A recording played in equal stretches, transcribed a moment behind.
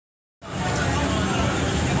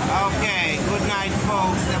Okay, good night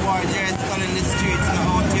folks. The boy Drea in the streets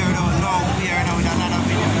out here now here now with another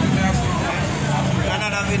video.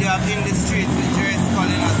 Another video of in the streets with Drea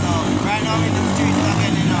calling us out. Right now I'm in the streets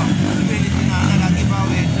again, you know. Doing it, another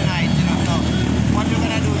giveaway tonight, So what we're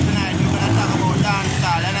gonna do tonight, we're gonna talk about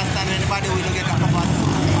dancehall. Understand anybody will get a cup of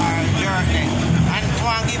soup or journey. And I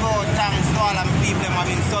want to give out thanks to all of the people that have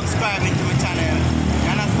been subscribing to my channel.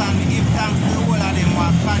 You understand? We give thanks to the whole of them who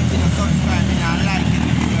have continued subscribing and liking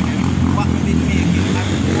the video them. What we've been making at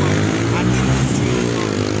home and in the street.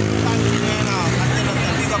 So continue now and tell us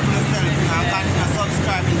to big up on yourself and continue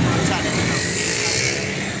subscribing to the channel.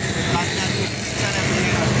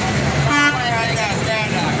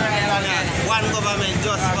 One government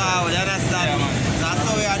just forward, you understand me? That's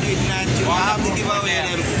how we are doing tonight. I have to give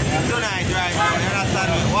away them tonight right now, you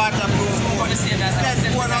understand me? Waterproof phone. Set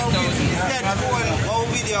phone our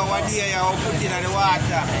video what day you put in the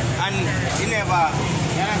water and you never,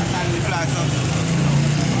 you understand me, flag up.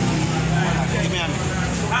 Give me a minute.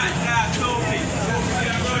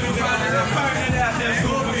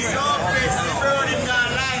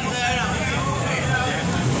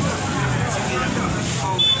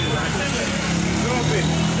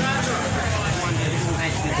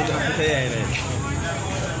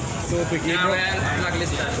 So big, now we're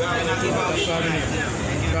blacklist. Live.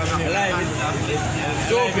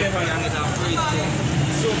 So big,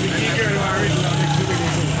 so big. Girl, you are original.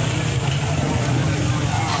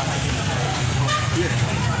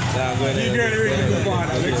 You girl, original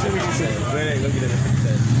partner. Let's see what you say. Go ahead, look at them.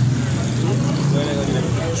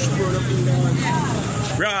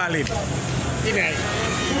 Rally. Good night.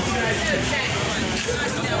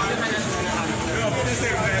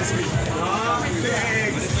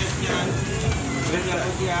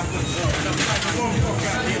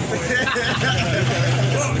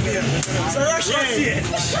 So rush it.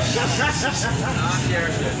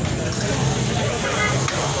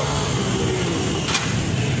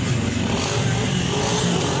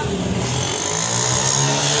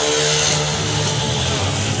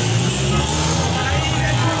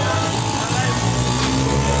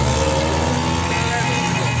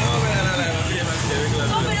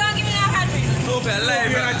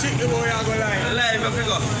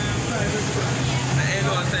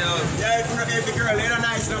 If the girl, you're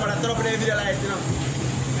nice, but I throw up the video light,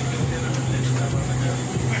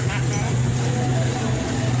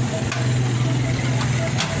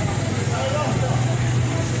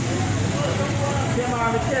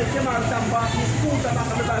 Come on, some back, you school them back,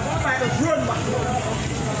 I'm going to run back.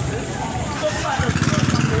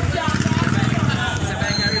 It's a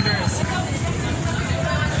back and reverse.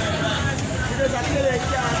 Because I tell you, I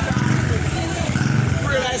can't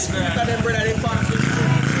realize that them brother, they park.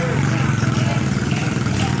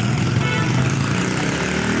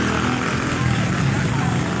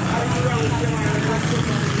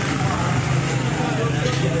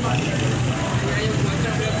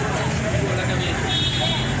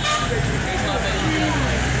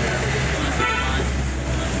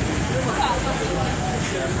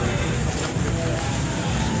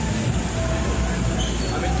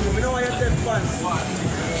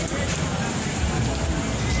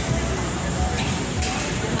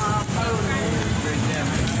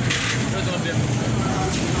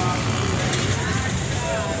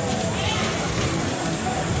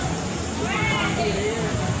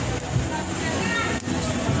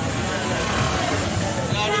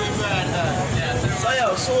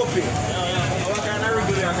 Soapy. What kind of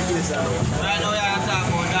regular are you this? Right now, we are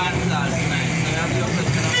talking about dancehall tonight. We have your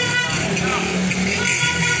question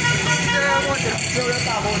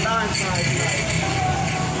about dancehall tonight.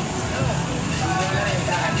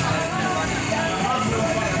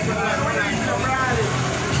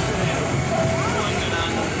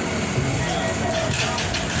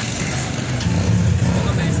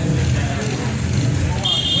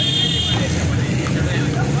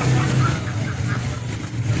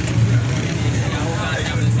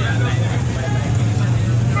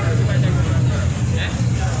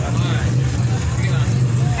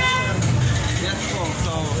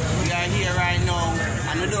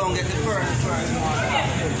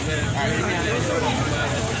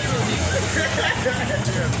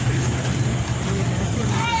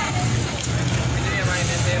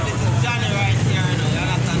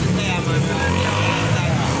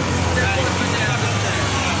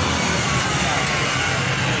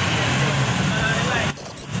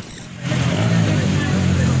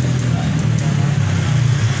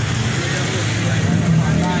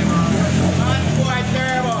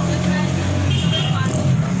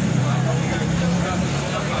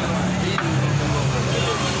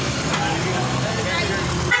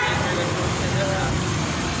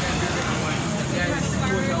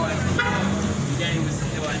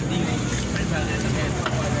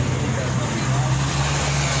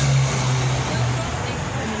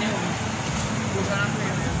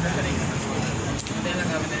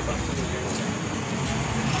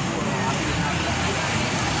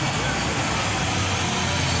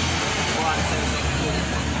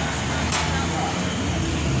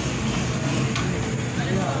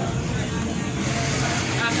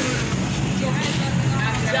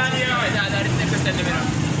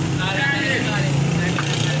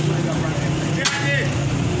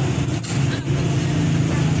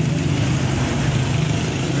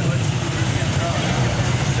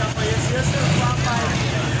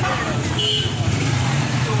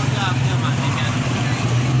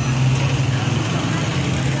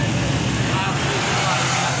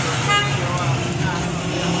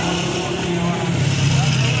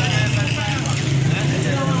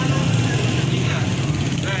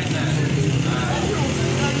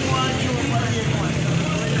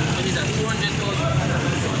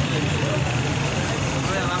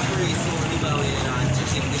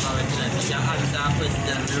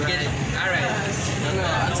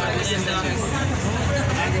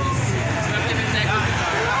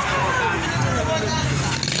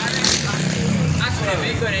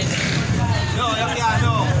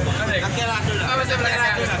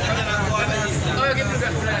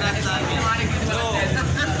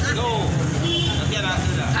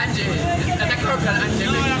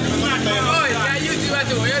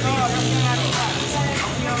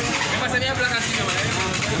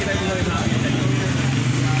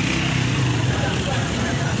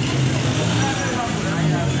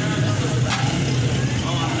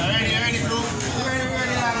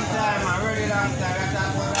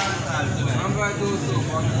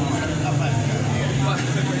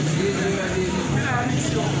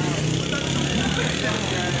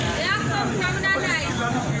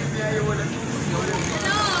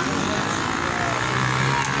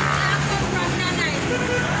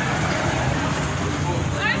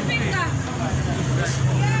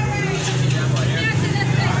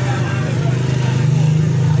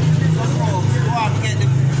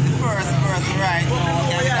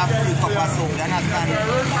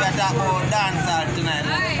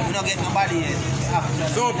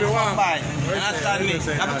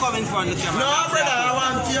 I'm coming from the camera. No, brother, I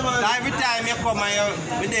want you, man. Every time you come and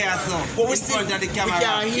you're there, so but we in still, front of the camera, we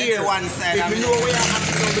can't hear. one side. If we know where you're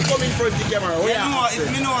acting, we come in front of the camera.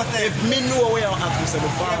 If me know where you're acting, so the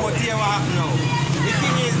far. But here what happen now? The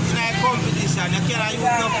thing is, in a competition, you can't use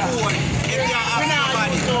no phone. You can't ask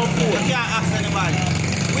nobody. You can't ask anybody.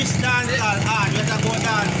 Which dancehall art? You have to go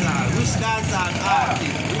dancehall. Which dancehall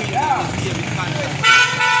artist? Really, David Constantine.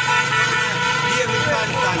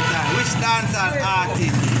 Which dancehall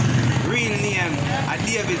artist? Real name,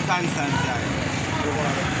 David Constantine.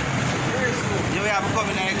 You have to come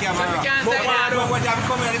in the camera. What you have to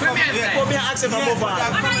come in the camera? Come here, ask him for Mova.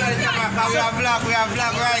 We have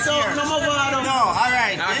vlog right so, here. No,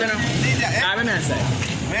 alright. I'm inside.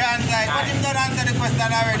 We're inside. But him don't answer the question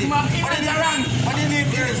already. What do you need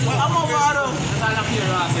to do? I'm over.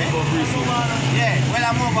 Yeah, well,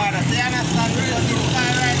 I'm over. So you understand? This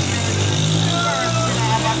guy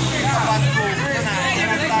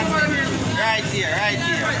right here. Right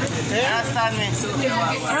here. You understand me?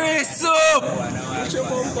 Free soup!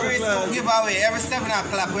 Free soup giveaway. Every 7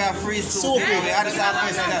 o'clock we have free soup giveaway. I just have a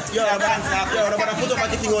question. Yo, I'm going to put up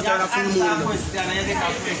a thing out there in a full moon. Answer a question and you get a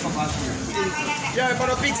free cup of soup. Yeah, if I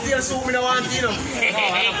don't pig steal soup, I don't want it, you know. No, I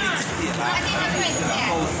don't pig steal.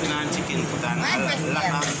 Posting and chicken food and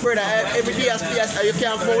brother, every day as you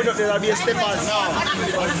can't forward up, there'll be a step on. No,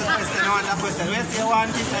 what's the question? I want a question. Where do you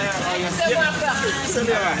want it? Or you Send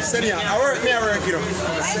here. I work, you know.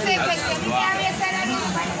 I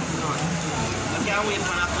can't wait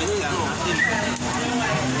for a question.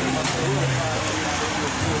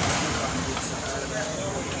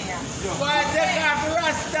 Boy, take off the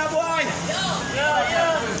Rasta, boy!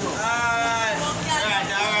 Alright.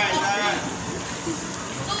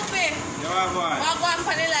 Stupid. You're a boy. I'll go and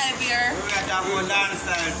put the live here. We're going to talk about dance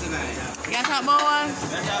style tonight. You talk about one?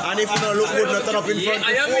 And if you don't look good, not turn up in front of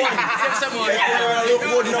the phone. If you don't look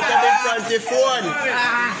good, not come in front of the phone.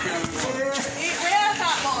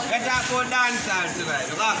 Let's talk about dance style tonight.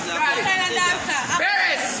 What kind of dancer?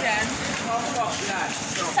 Paris!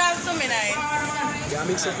 Talk to me nice. Yeah,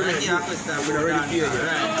 mix up with me. Yeah, We're already feeling it.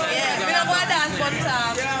 Yeah, we don't go dance, but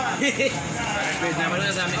talk.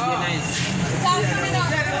 Talk to me now.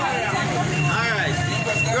 Alright,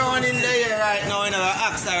 going in there right now, you know,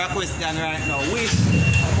 ask her a question right now. Which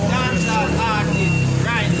dancehall artist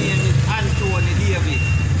right name is Anthony Davis?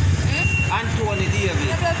 Anthony Davis.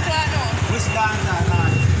 Which dancehall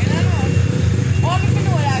artist? I don't know. How do you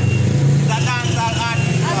know that? The dancehall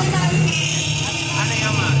artist.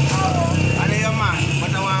 And your man.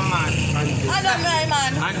 But I want man. I don't know,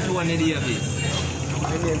 man. Anthony Davis.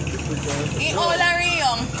 He old or he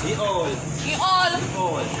young? He old. He old?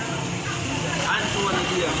 Old. Anthony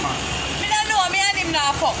Davis. Me don't know. Me and him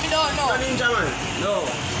now fuck. Me don't know. Ninja man? No.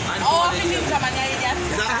 Oh, I'm ninja man. Yeah,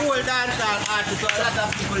 It's a old dancehall artist. So a lot of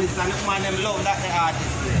people listen. This man them love that the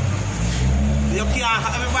artist. You can't,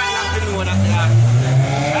 everybody have to know that the artist.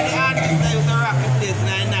 And the artist that used to rock the place in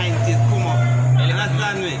the 90s, come up. You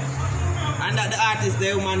understand me? And that the artist,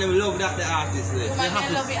 the woman, they love that the artist. Woman,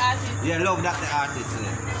 they love the artist. Yeah, love that the artist.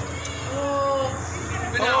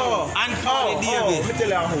 Anthony Davis. Let me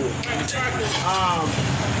tell you who.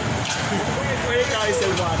 What you call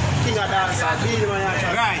yourself, man? King of dancer, Beanie Man.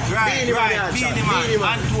 Right. Beanie Man.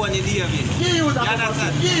 Anthony Davis. He was a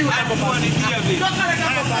understand? Anthony Davis.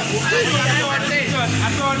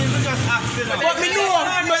 I told him to just ask him. But me know,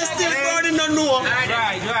 but still probably not know.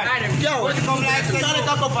 Right. Yo, when it come like that,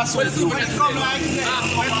 when it come like that,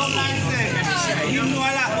 you know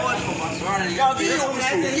a lot about it. Yo,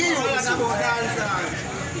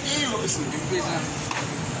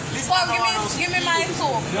 Give me my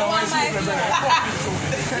soup. You want my soup?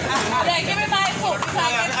 Yeah, give me my soup because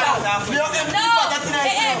I get soup. No,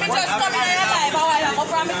 me just come in your life. I want to go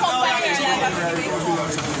from me come back here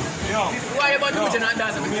like why about you not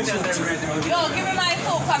dancing? Yo, give me my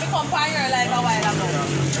soup because me come back here like a while ago.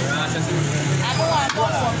 I'm going to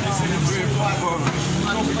go.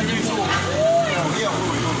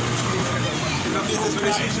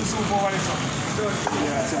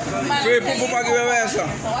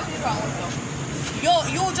 Yo,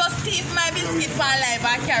 you just thief my biscuit for life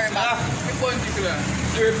and carry back.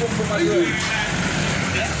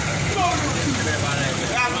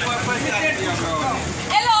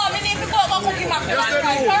 Hello, me need to go cooking my food.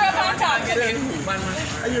 Sorry about that.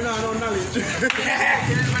 you know no knowledge.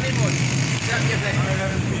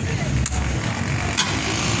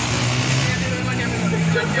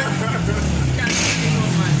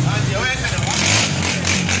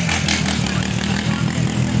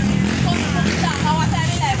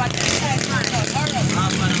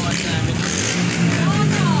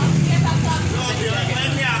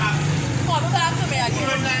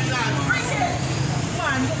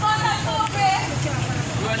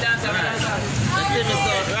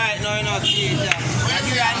 Right now, you know, see it. When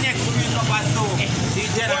you are next to me, cup of soup, the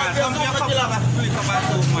general, come here, cup of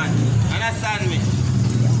soup, man. Understand me?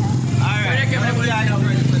 Alright.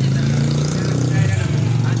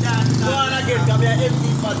 Go on again, come here, empty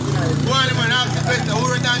spot tonight. Go on, man, ask the question. Who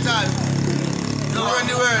run dance hall? No, Who run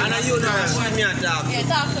the world? and you know what me and talk. Yeah,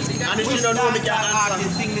 talk to me. And if you don't know, me can't answer.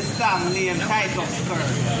 Sing the song named Tight Up Skirt.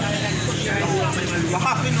 You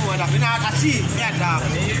have to know that. We not achieve me and talk.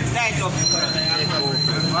 Tight Up Skirt.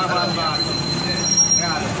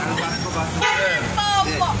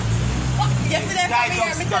 Yesterday, Tight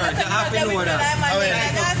Up Skirt. You have to know that.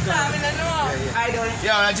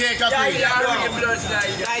 Yo, Jay Capri.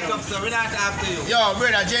 Tight Up Skirt. We not after you. Yo,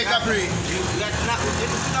 brother, Jay Capri.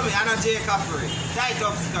 I'm not Jay Capri. Tight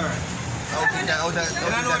Up Skirt. Okay, You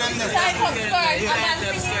don't know them next. Tight Up Skirt.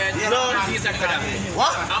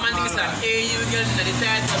 What? I'm on this side. Hey, you get the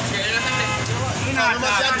tight up skirt. We not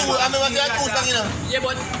talking. Yeah,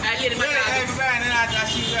 but I hear the man.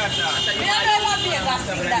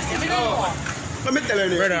 Let me tell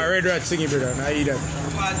you, brother, Red Rat singing, brother. I hear that.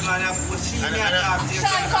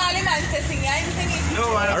 Sean call him and say sing. I sing it.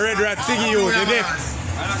 A Red Rat singing you, you deaf.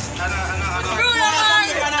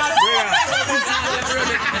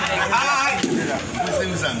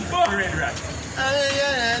 Red Rat.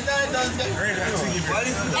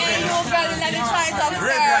 Hey, you girl in the tight up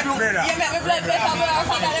skirt. You make me blood pressure go up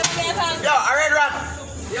and let me get Yo, a Red Rat.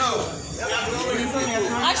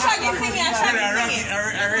 I shaggy singing.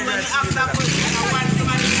 A Red Rat.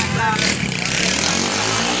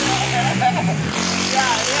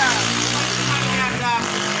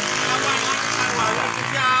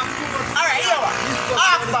 Alright, yo.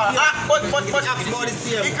 But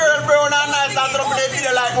the girl brown and nice and drop in the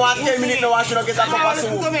video like 10 minutes now and she don't get a cup of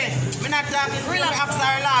soup. We're not talking. We're ask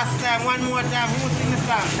her last time, one more time. Who sing the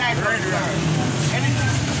song? Tight Up Skirt.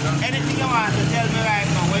 Anything you want to tell me right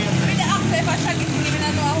now? What you say? No,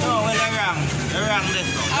 well, you're wrong. You're wrong,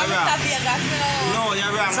 listen. You're wrong. No,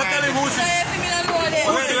 you're wrong. So tell him who sing.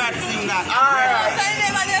 Where do I sing that? Alright.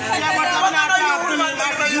 Yeah, but But I'm not I know talking you woman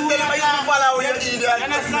after you tell him you follow your You idiot.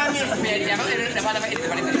 understand me?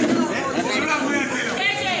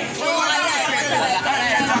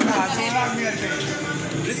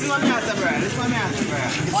 This is what me answer, bro. This is what me answer, bro.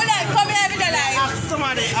 Hold on, come here with the light. Ask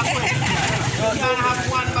somebody a question. You can't have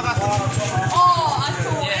one bag of soup. Oh, and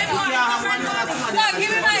two. You can't have one bag of soup. No,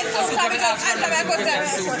 give me my soup so we can answer my question.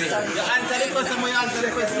 You answer the question, but you answer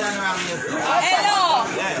the question wrong. Hello.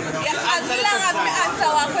 Yeah, as long as we answer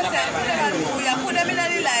one question, we have put them in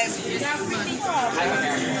the live.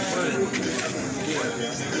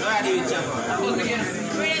 Where do you check out? So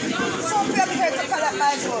we are here to collect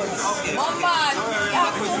my goods. Oh man, you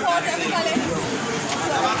have to hold them collect.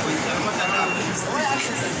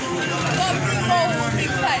 So bring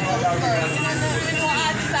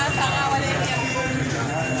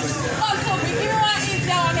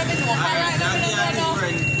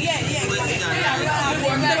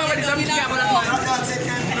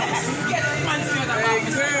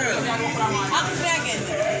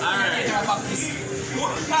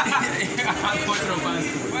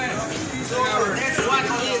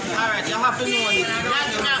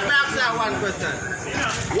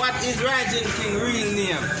What is Raging King real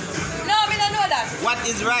name? No, me don't know that. What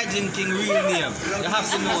is Raging King real name? You have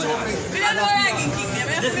to know that. Me don't know Raging King name.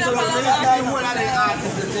 This is follow the one of the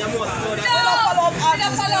artists that you must know that. No, me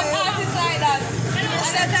don't follow artists like that.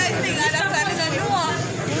 And that type thing, and that's why me don't know.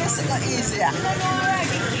 This is not easy. I don't know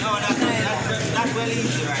Raging King. No, that's well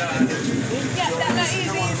easy, right? Yeah, that's not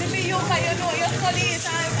easy for you, because you know your studies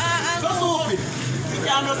and go. No, you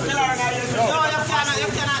cannot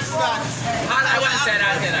start. All I want to say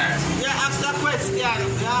that. You ask a question. You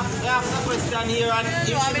ask a question here and if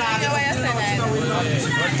You want me to hear what you say then?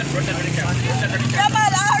 Rotate the camera. Yeah,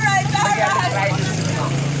 man, all right.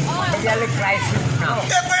 You look crisis now.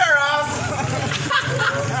 Take your off.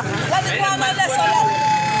 Let the woman listen.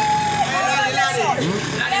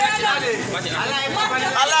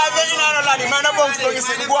 Alive, you know, laddie. Man, I'm going to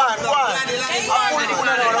say, go on.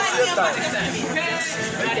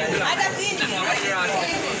 I got in here.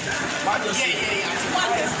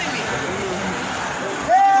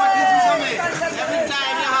 Every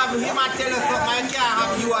time you have him and tell us something, I can't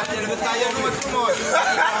have you and tell because you know too much.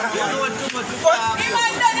 You know too much.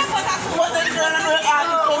 What are you doing?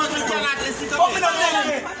 You cannot listen to me. I'm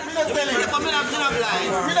not telling you. I'm not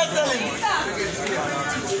blind. I'm not telling you.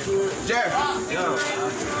 Jeff.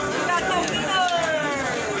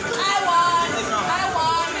 I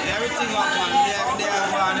won. Everything up, man. They are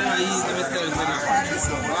one, you know, easy myself, you know.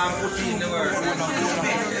 I'm putting in the work.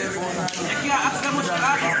 You can't ask them much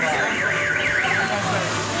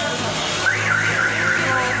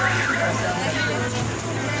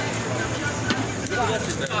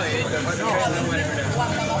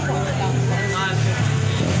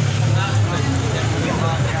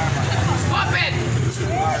Stop it!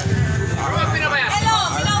 Hello, me no want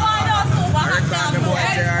no soup.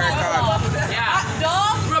 Yeah.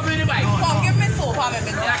 Dog, Rub in the bike. come give me soup.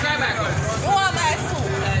 Yeah, cry back. You want my soup?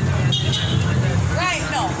 Right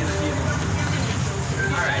now.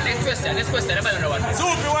 Alright, next question. Everybody know what. Soup,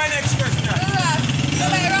 you want next question? You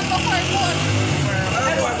may run before it goes.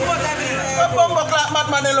 Bomba clap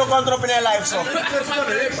Batman and look on top in their life, so. If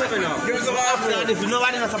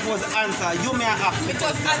nobody is supposed to answer, you may ask. We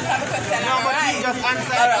just answer the question. No, but you just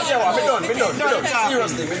answer. We done.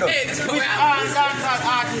 Seriously, we done. Hey, this is Which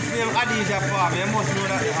artist name Adija Farm? You must know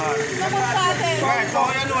that the artist. Right,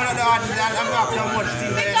 so you know that the artist and I'm not so much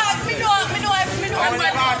thing there. Because me know.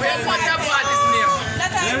 What's up, artist name?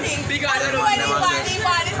 That I think. Big guy, I don't I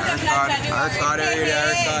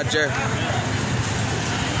Jeff.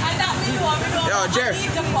 And that me know. Yo, Jeff.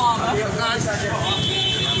 The farmer. I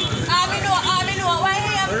know.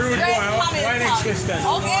 Why next question?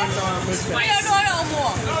 Okay. We don't know no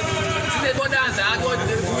more. They go dance. I go to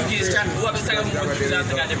the kids chat. Who have to say I'm going to dance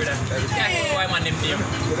together with them? Can't go my name.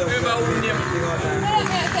 Remember who name?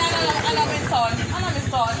 I love his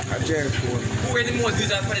son. Who get the most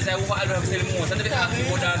views on Spotify? Who album sell the most? And they ask me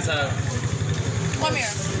go dance. Come here.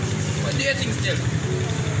 What do you think still?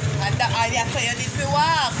 And that idea so you need to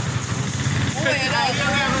walk. Who are you now?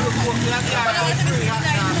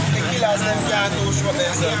 The killers them can't do short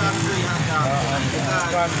themselves.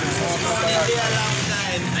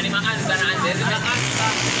 And in my hands and hands, isn't it?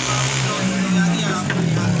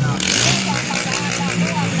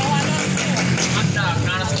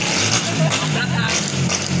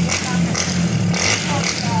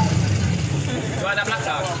 You are the black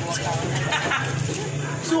dog.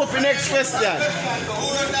 Soup, next question.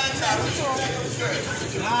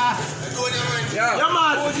 Yeah,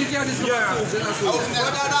 man.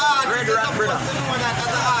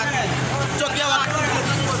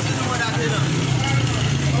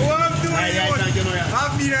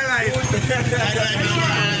 I've been alive.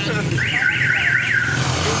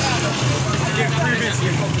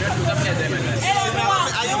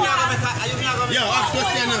 Yo, ask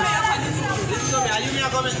question now.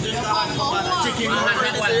 Chicken.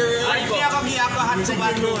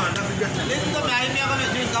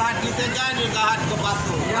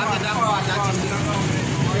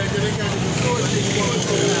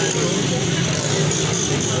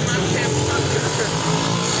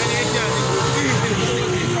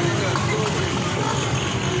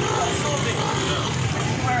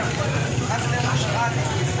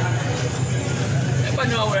 But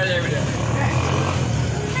no, we're there with it.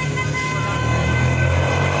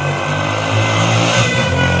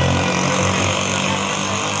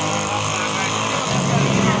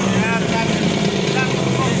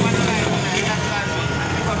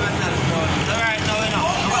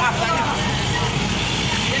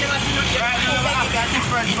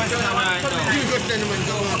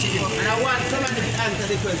 And I want somebody to answer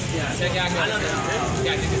the question.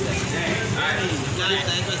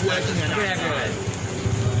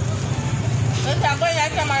 Let's go in your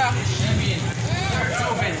camera. Send me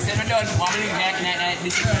down. I'm going to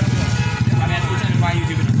this. I'm going to put it on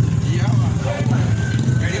YouTube.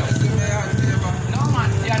 No man,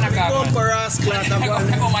 you're not going. Come for us, class. I'm going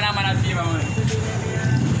to come and fever, man.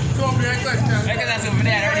 Come here, question. Because that's over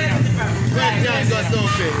there already, you know. Question got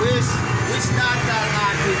something. Which dancehall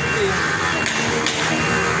artist is?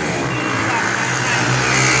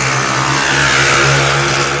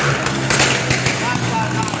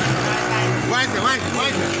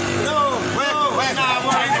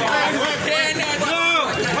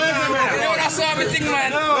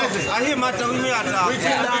 I hear my tongue me at all. Which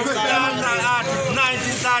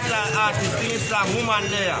dancehall artist singing song, Woman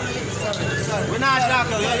Drea. We're not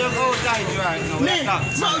talking, you're go tight right now. Me? Man,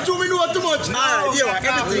 you know too much. Alright,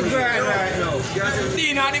 yeah, everything. Right now.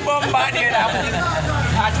 Dino, the bombardier.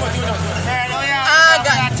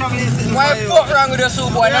 Why fuck wrong with your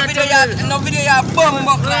soup boy? No video you bum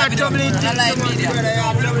buck like video. I like media.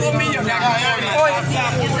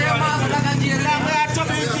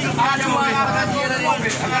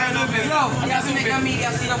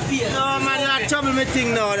 No man, you're trouble me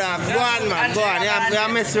thing now, dog. Go on man, go on. You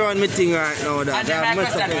mess around me thing right now, dog. You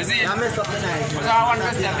mess up the night. Because I want to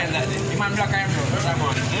step in that day. You man black and blue.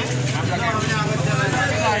 I'm black and blue.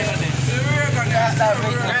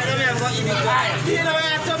 You know where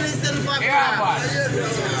you're trouble is still for Yeah, boy.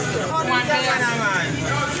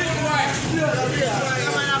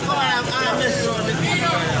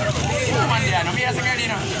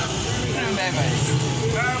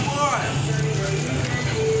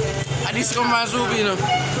 And this come my soup, you know.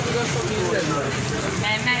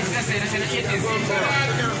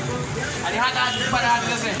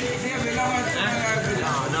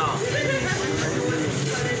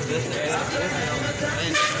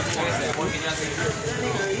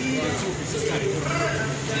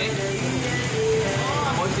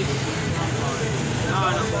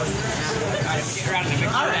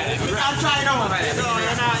 I'm trying now.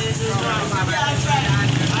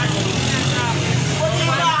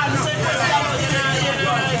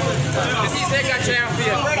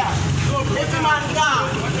 If a man gone,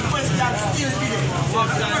 the question still be there.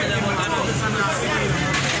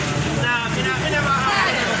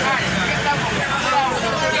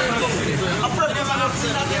 A purpose and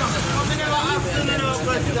upset that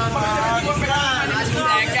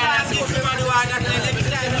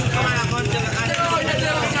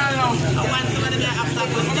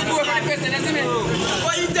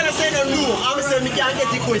what you tell us say no, I will say me can't get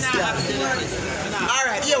the question.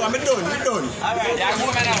 Alright, yeah, we're done, we're done. Alright, yeah, go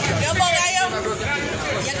on now.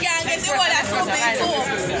 You can't get the whole of soup too.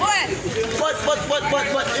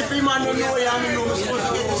 But if a man don't know you, I'm not supposed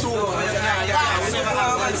to get the soup.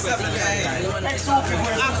 Next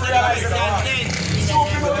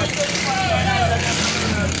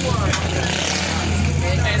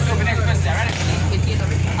soup, next question, right?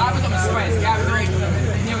 I'll become a spice. You have to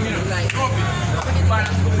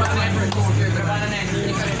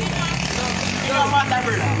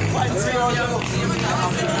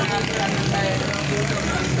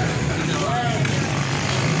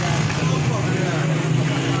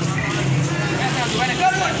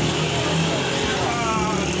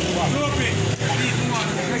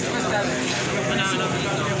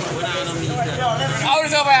how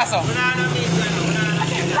is it over here, sir?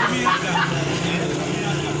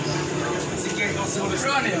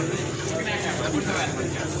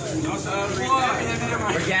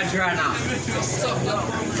 We can't try now.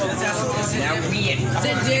 They're weird.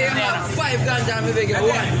 Since you have 5 guns on me, we get 1.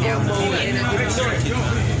 They're more weird.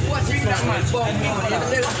 What's the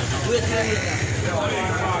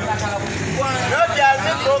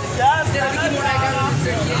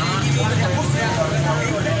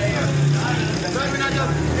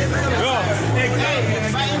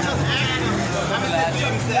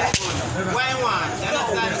why you want? You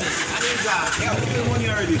understand me? I need job. You have the money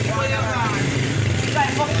already. Why you want?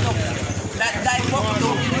 Die fucked up. Die fucked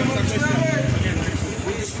up.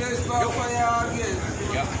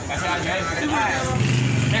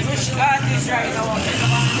 Let's push this right now.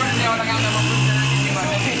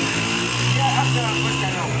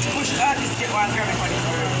 Push this get one grab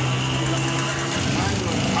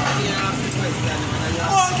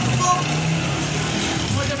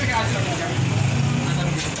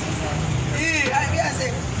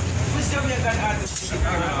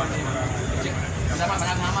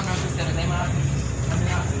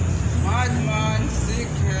Madman,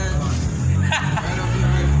 sickhead.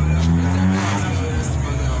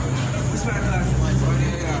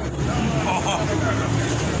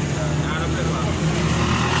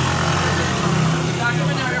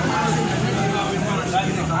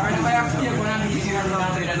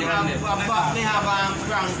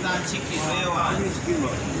 and chicken. What you want?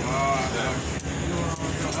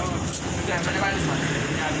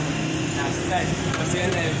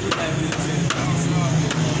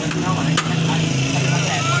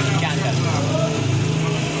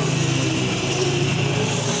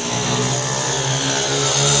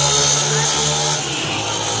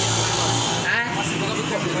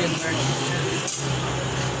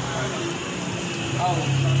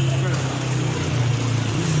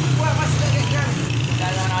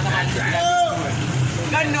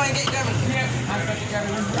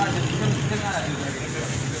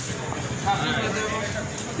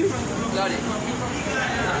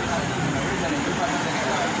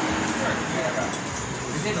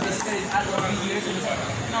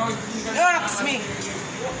 Ask me.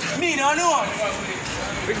 Me no know.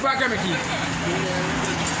 Which background key?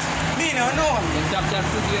 Me no know.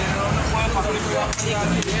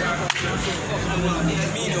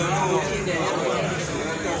 Me no know.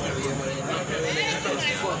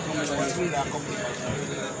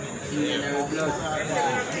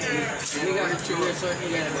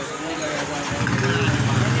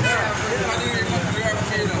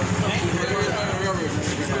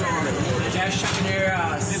 Just shocking your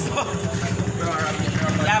ass. You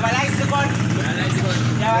have a license gun.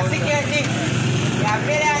 You have a security. You have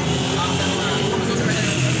millions.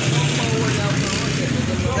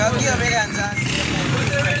 You give millions and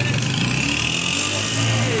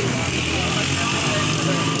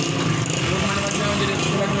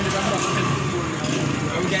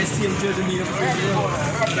You guys see him to the meal.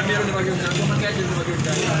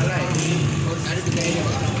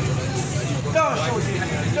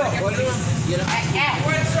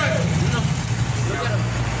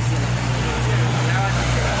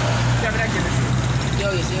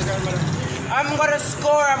 I'm gonna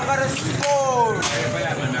score.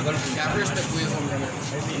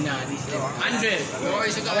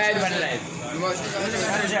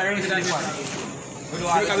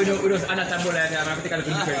 Andre, we do another ball and I'm going to take a look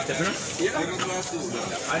at the first step, you know?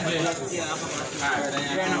 Andre.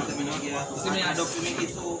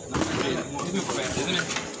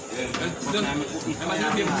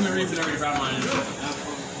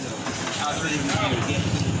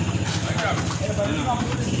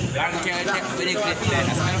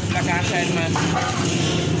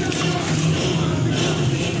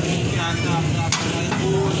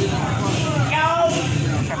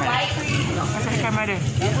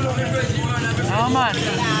 Oh man.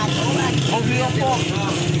 Open your fork.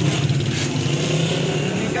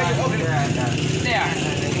 There.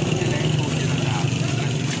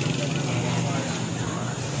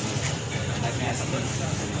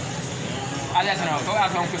 I just know, go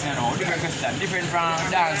ask one question now, different from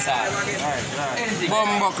dancer. Anything.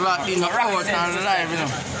 Bumbuckler in the out and live, you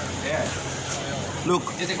know. Look,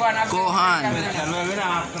 go hand.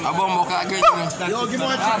 A bumbuckler again. Yo, give me a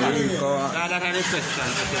chicken.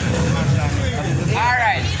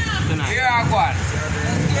 Alright, here I go on.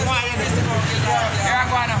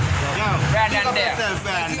 Brandon there.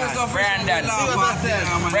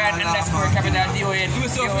 Brandon underscore capital D-O-N. Go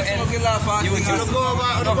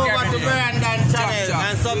over to Brandon channel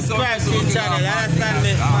and subscribe to his channel. You understand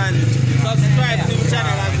me, man? Subscribe to his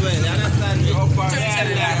channel as well. You understand me?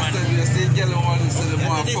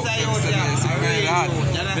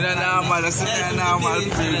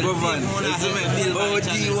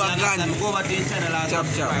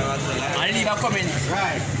 And leave a comment.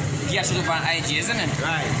 Right. Yes, look on IG, isn't it?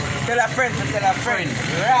 Right. Tell a friend to tell a friend.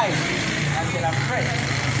 Right. And tell a friend.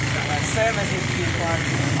 Service is people.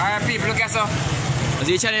 Alright, people, look at so. What's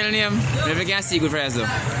your channel name? If you can see good for us though.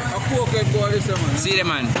 See them,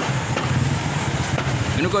 man.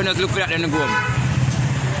 You don't go not look at them and go home.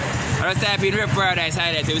 I just type in Rep Paradise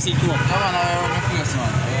highlight, you will see two up. I'm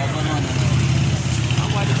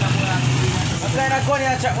going to go in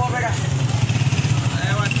and chat over there.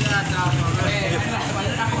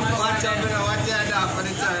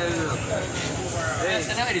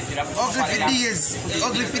 Ugly for days.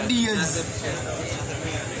 Ugly for days.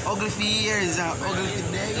 Ugly for years. Ugly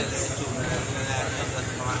for days.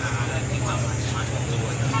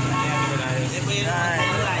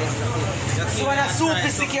 So one a super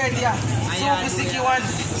security. Super sticky one.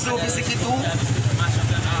 Super sticky two.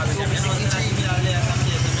 Super sticky three.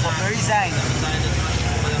 Okay, resign.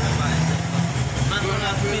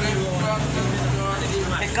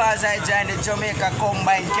 Because I joined the Jamaica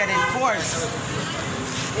Combined Cadet Force.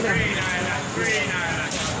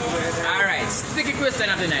 Alright, sticky question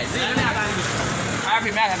of the night. I'll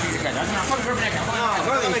be mad at you guys.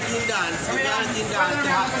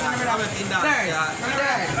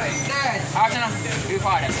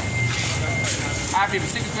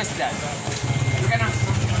 Sticky question.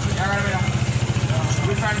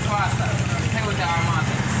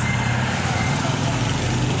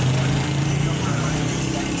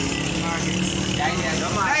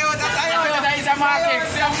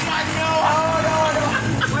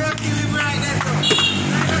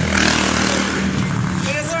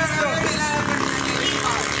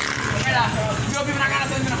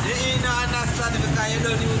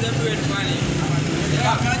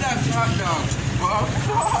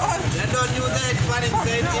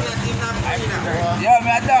 Yeah,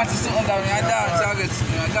 me a dance to something down. Me a dance again.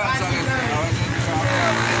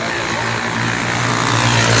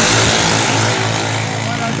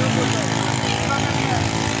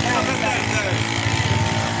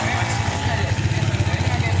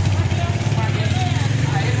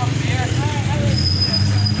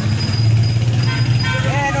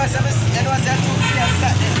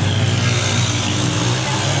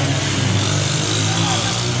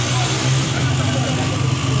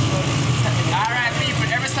 Alright people,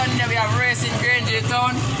 every Sunday we have race in Grange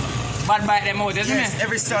Town. Bad bite them out, isn't Yes, it?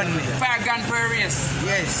 every Sunday. $5 per race.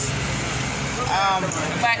 Yes.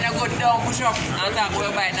 Bite now go down, push up. And that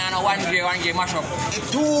will bite now 1 game mash up.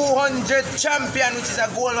 200 champion, which is a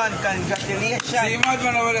gold one. Congratulations. See,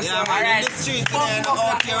 madman over there. Yeah, man, in the streets today,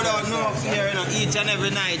 out here without no fear, each and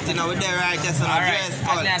every night, with their righteous and dress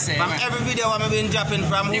code. From every video I'm been dropping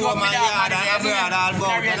from home and yard and abroad, all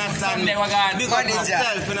about, understand me? Big up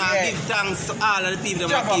myself, give thanks to all of the people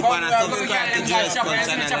that keep on and subscribe to Dress Code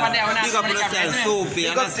channel. Big up yourself, Soapy,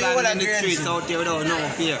 understand, in the streets out here without no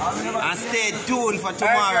fear. And stay tuned for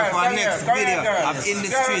tomorrow for our next video of In the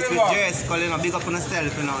Streets with Dress Code, big up on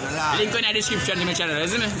yourself, the last. Link in the description to my channel,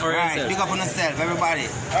 isn't it? Right, big up on yourself, everybody.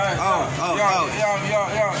 Oh.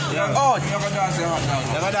 Never dance here.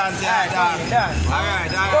 Never dance here.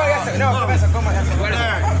 Alright. Oh, yes, sir. No, come on.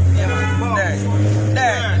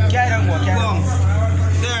 There. Carry on more. Bungs.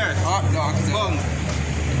 Dirt. Bungs.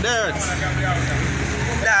 Dirt.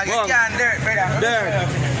 Dog, you can't dirt, brother. Dirt.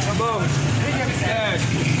 Bungs. Dirt.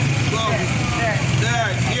 Bungs.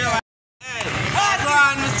 Dirt. Here. Hey. Go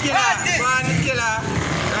on, Miss Killer.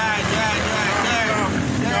 Right.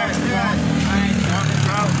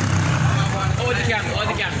 All the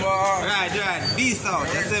cam. Right. Peace out.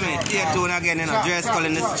 You see me? Stay tuned again, Dress Code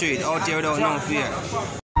in the street. Out here without no fear.